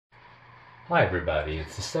Hi everybody,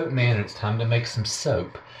 it's the Soap Man and it's time to make some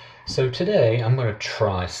soap. So today I'm going to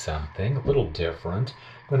try something a little different.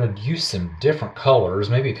 I'm going to use some different colors,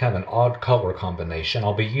 maybe kind of an odd color combination.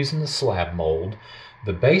 I'll be using the slab mold.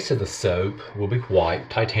 The base of the soap will be white,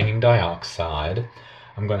 titanium dioxide.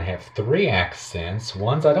 I'm going to have three accents.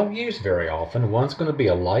 Ones I don't use very often. One's going to be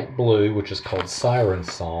a light blue, which is called Siren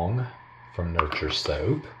Song from Nurture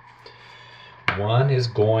Soap. One is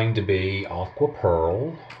going to be Aqua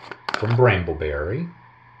Pearl from Brambleberry.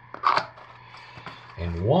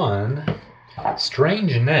 And one,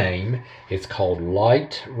 strange name, it's called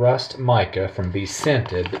Light Rust Mica from Be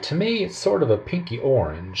Scented, but to me it's sort of a pinky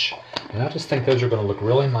orange. And I just think those are going to look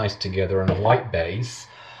really nice together on a white base.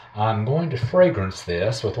 I'm going to fragrance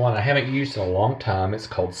this with one I haven't used in a long time. It's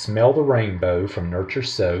called Smell the Rainbow from Nurture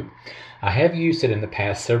Soap. I have used it in the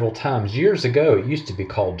past several times. Years ago it used to be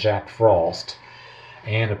called Jack Frost.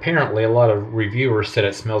 And apparently a lot of reviewers said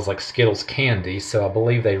it smells like Skittles candy, so I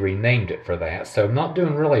believe they renamed it for that. So I'm not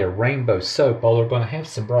doing really a rainbow soap, although we're going to have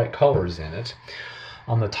some bright colors in it.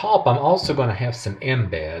 On the top, I'm also going to have some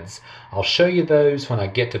embeds. I'll show you those when I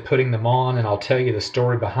get to putting them on, and I'll tell you the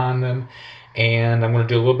story behind them. And I'm going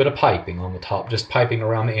to do a little bit of piping on the top, just piping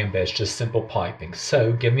around the embeds, just simple piping.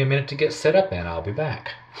 So give me a minute to get set up and I'll be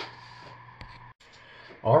back.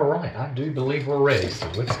 Alright, I do believe we're ready, so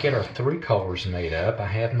let's get our three colors made up. I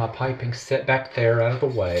have my piping set back there out of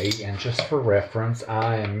the way, and just for reference,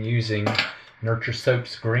 I am using Nurture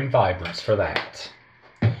Soap's Green Vibrance for that.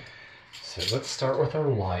 So let's start with our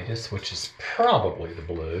lightest, which is probably the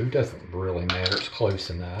blue. Doesn't really matter, it's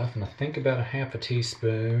close enough. And I think about a half a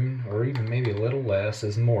teaspoon, or even maybe a little less,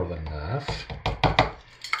 is more than enough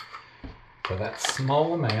for that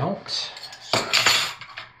small amount.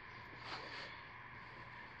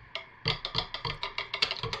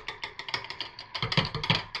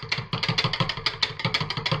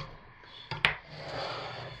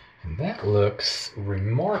 That looks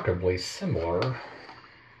remarkably similar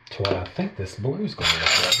to what I think this blue is going to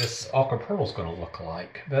look like, this Aqua Pearl is going to look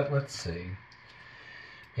like. But let's see.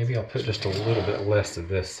 Maybe I'll put just a little bit less of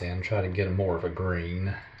this in, try to get more of a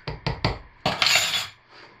green.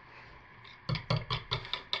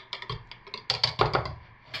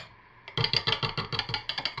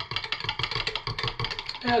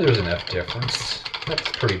 Now there's enough difference. That's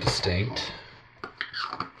pretty distinct.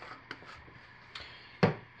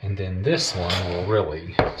 And then this one will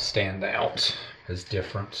really stand out as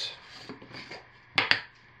different.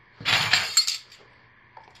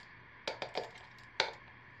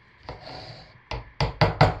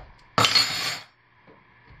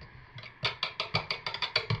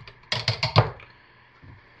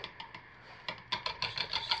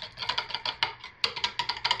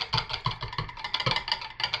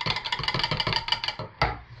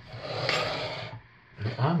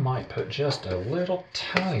 I might put just a little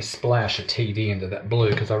tiny splash of TD into that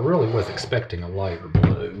blue because I really was expecting a lighter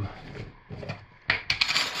blue.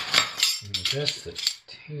 And just the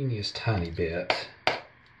teeniest tiny bit.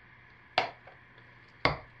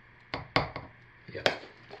 Yep.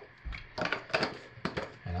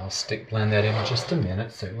 And I'll stick blend that in just a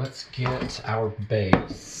minute. So let's get our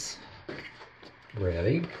base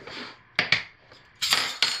ready.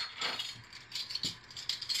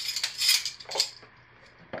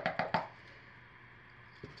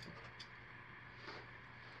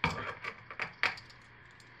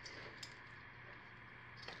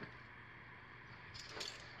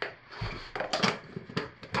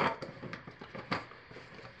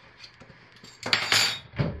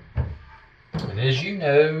 As you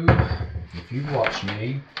know, if you watch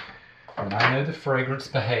me, when I know the fragrance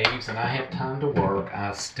behaves and I have time to work,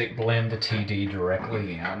 I stick blend the TD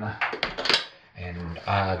directly in. And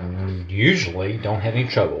I usually don't have any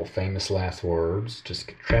trouble. Famous last words.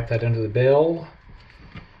 Just trap that under the bell,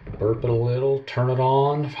 burp it a little, turn it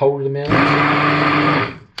on, hold it a minute.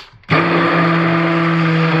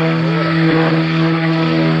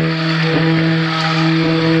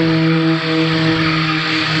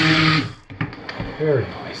 Very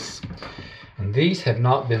nice. And these have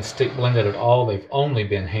not been stick blended at all. They've only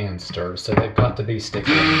been hand stirred, so they've got to be stick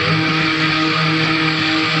blended.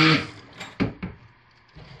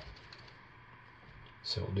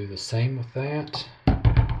 So we'll do the same with that.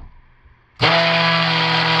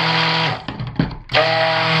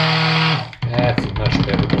 That's a much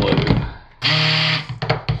better blue.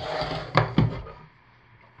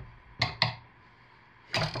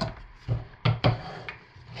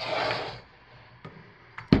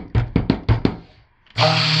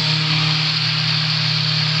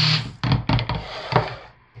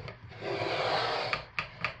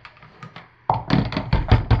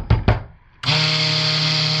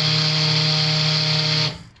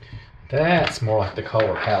 That's more like the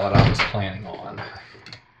color palette I was planning on.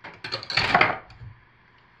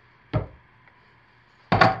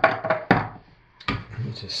 Let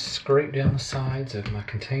me just scrape down the sides of my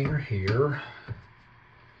container here.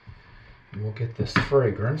 And we'll get this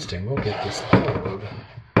fragranced and we'll get this poured.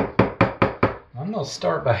 I'm going to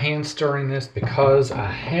start by hand stirring this because I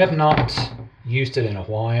have not used it in a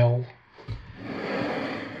while.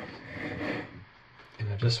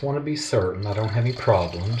 And I just want to be certain I don't have any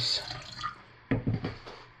problems.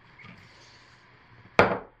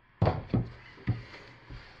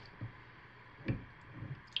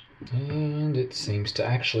 And it seems to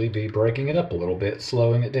actually be breaking it up a little bit,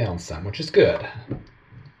 slowing it down some, which is good.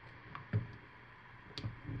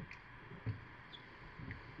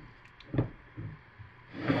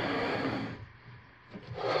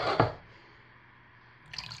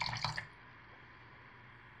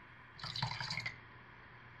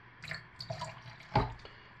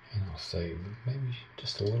 Save maybe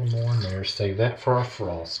just a little more in there. Save that for our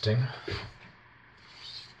frosting.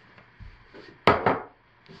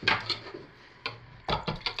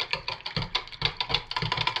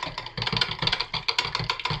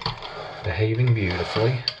 Behaving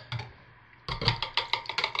beautifully.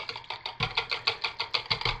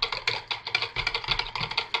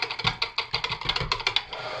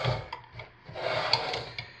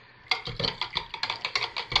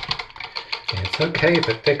 It's okay if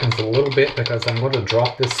it thickens a little bit because I'm going to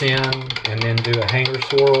drop this in and then do a hanger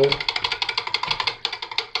swirl.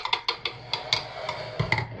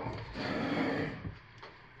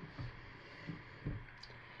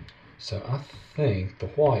 So I think the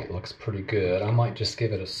white looks pretty good. I might just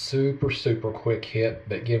give it a super quick hit,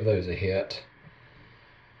 but give those a hit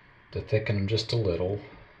to thicken them just a little.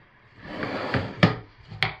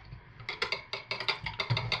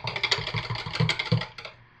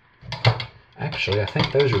 Actually, I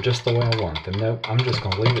think those are just the way I want them. Nope, I'm just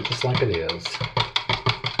going to leave it just like it is.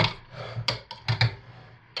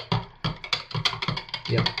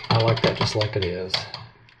 Yep, I like that just like it is.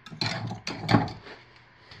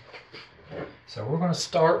 So we're going to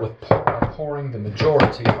start with pouring the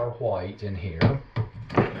majority of our white in here.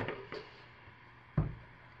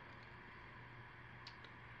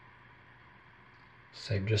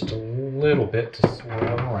 Save just a little bit to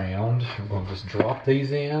swirl around. We're going to just drop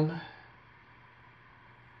these in.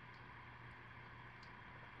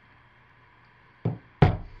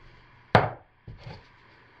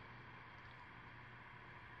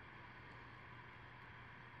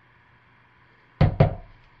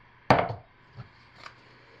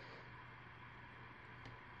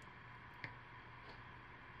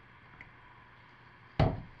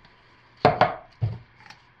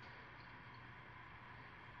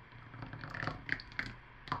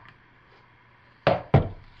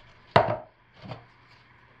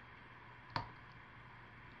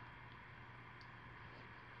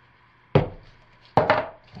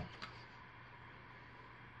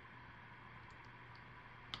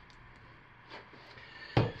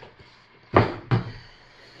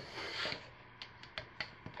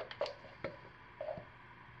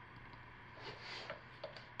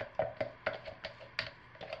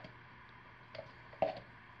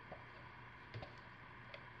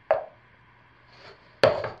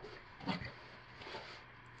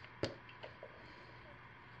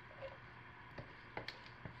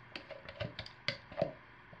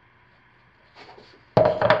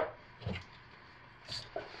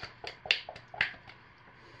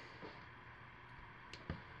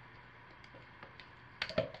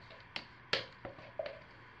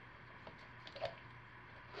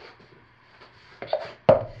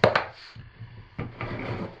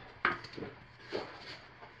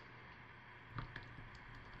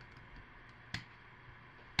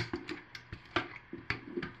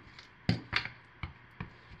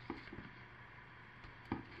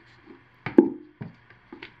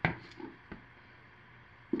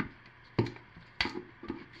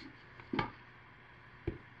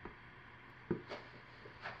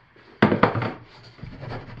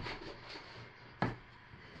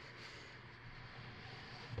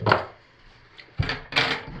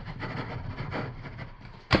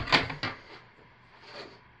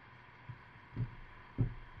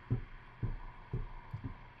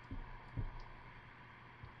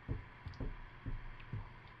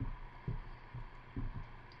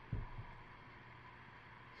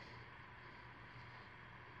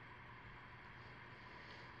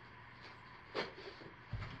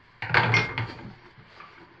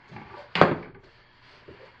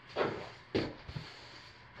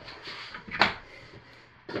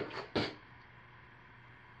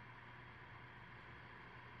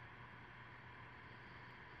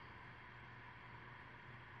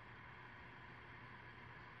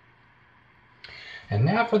 And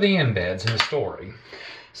now for the embeds in the story.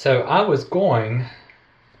 So I was going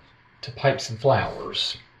to pipe some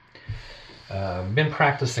flowers. Been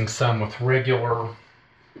practicing some with regular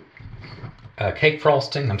cake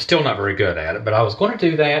frosting. I'm still not very good at it, but I was going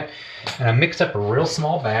to do that, and I mixed up a real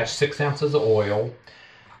small batch, 6 ounces of oil,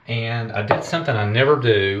 and I did something I never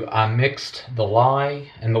do. I mixed the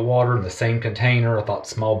lye and the water in the same container. I thought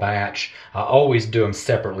small batch. I always do them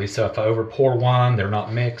separately, so if I overpour one, they're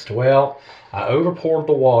not mixed. Well, I overpoured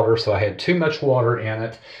the water, so I had too much water in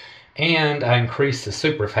it, and I increased the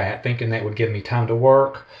super fat, thinking that would give me time to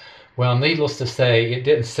work. Well, needless to say, it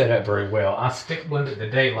didn't set up very well. I stick blended the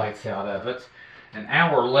daylights out of it. An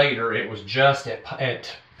hour later, it was just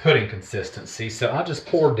at pudding consistency. So I just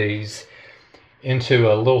poured these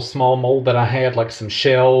into a little small mold that I had, like some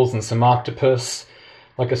shells and some octopus,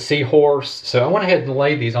 like a seahorse. So I went ahead and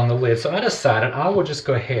laid these on the lid. So I decided I would just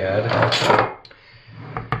go ahead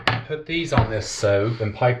and put these on this soap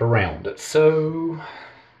and pipe around it. So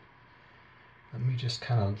let me just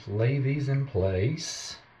kind of lay these in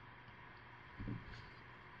place.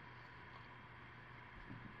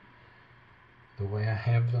 The way I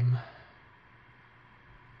have them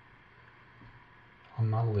on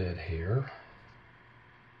my lid here.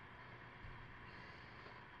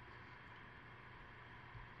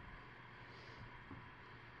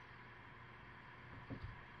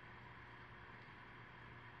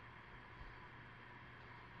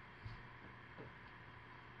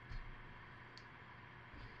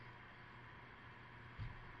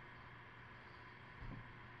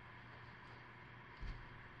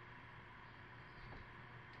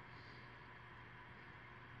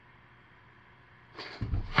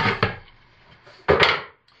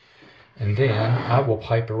 And then I will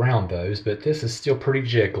pipe around those, but this is still pretty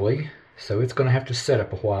jiggly, so it's going to have to set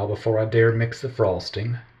up a while before I dare mix the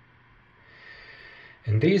frosting.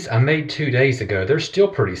 And these I made 2 days ago. They're still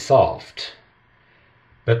pretty soft,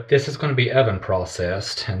 but this is going to be oven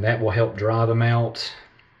processed, and that will help dry them out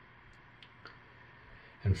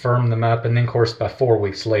and firm them up, and then of course by 4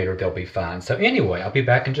 weeks later they'll be fine. So anyway, I'll be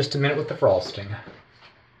back in just a minute with the frosting.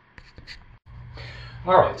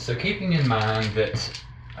 Alright, so keeping in mind that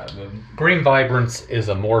the Green Vibrance is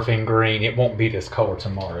a morphine green, it won't be this color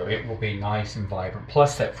tomorrow. It will be nice and vibrant.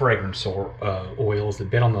 Plus that fragrance oil is a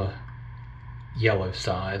bit on the yellow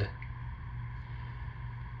side.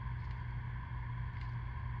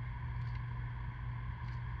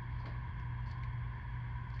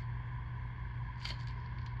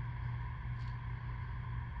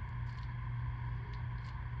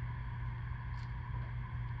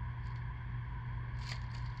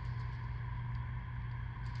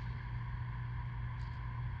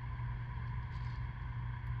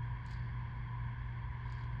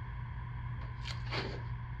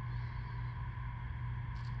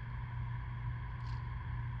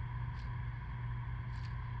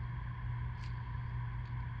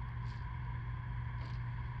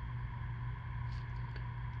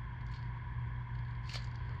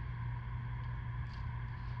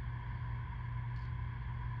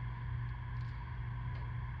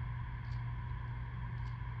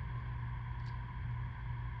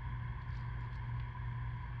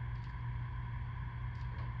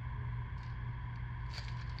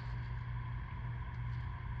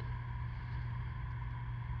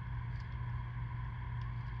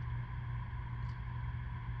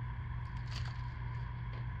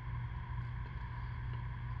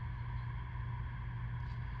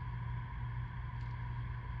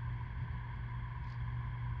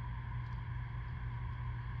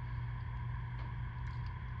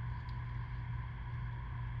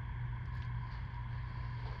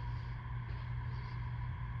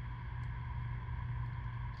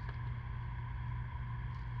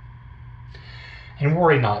 And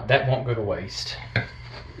worry not, that won't go to waste.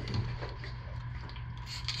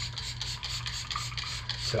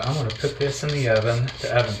 So I'm going to put this in the oven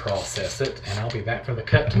to oven process it, and I'll be back for the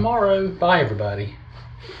cut tomorrow. Bye everybody.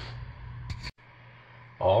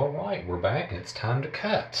 Alright, we're back and it's time to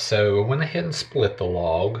cut. So I went ahead and split the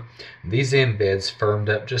log. These embeds firmed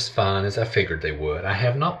up just fine as I figured they would. I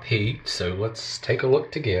have not peeked, so let's take a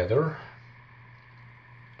look together.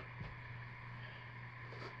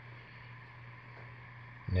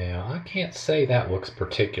 Now, I can't say that looks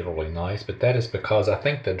particularly nice, but that is because I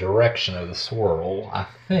think the direction of the swirl,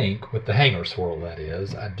 with the hanger swirl that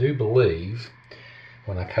is, I do believe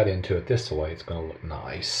when I cut into it this way it's going to look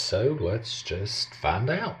nice. So let's just find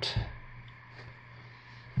out.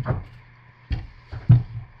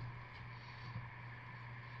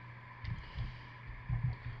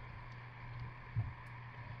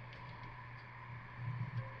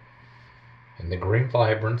 And And the Green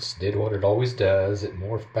Vibrance did what it always does. It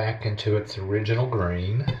morphed back into its original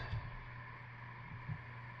green.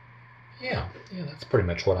 Yeah, that's pretty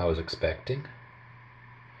much what I was expecting.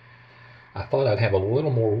 I thought I'd have a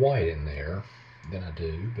little more white in there than I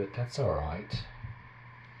do, but that's all right.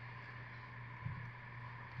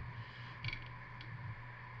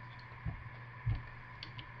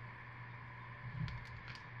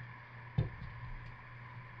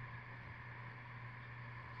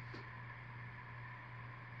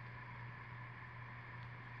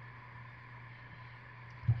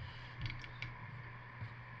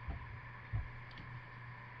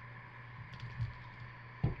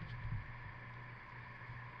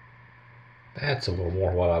 That's a little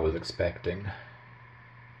more what I was expecting.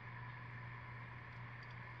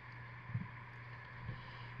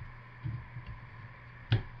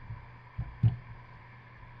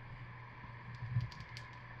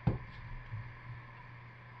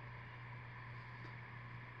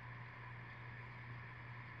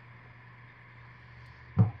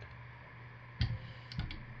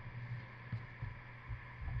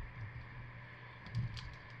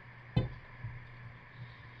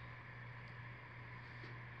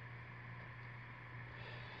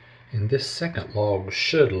 And this second log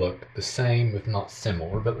should look the same, if not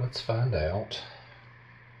similar, but let's find out.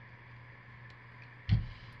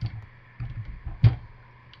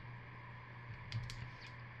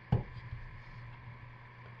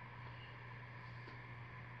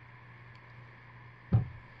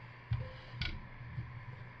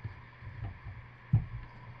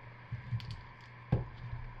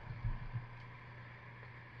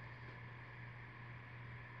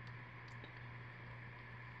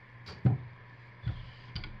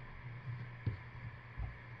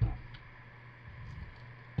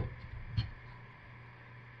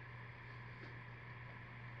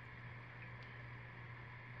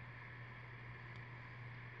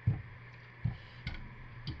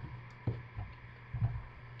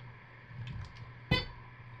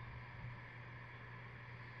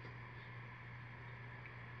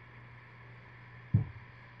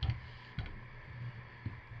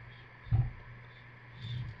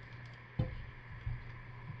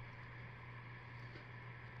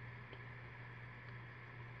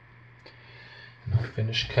 I'll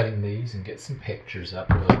finish cutting these and get some pictures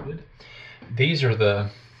uploaded. This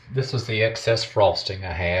was the excess frosting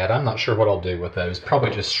I had. I'm not sure what I'll do with those.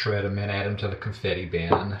 Probably just shred them and add them to the confetti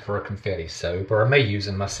bin for a confetti soap, or I may use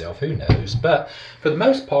them myself, who knows. But for the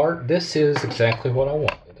most part, this is exactly what I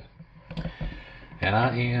wanted. And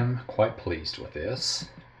I am quite pleased with this.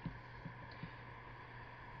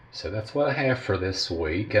 So that's what I have for this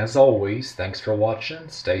week. As always, thanks for watching.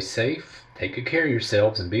 Stay safe, take good care of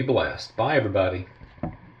yourselves, and be blessed. Bye, everybody.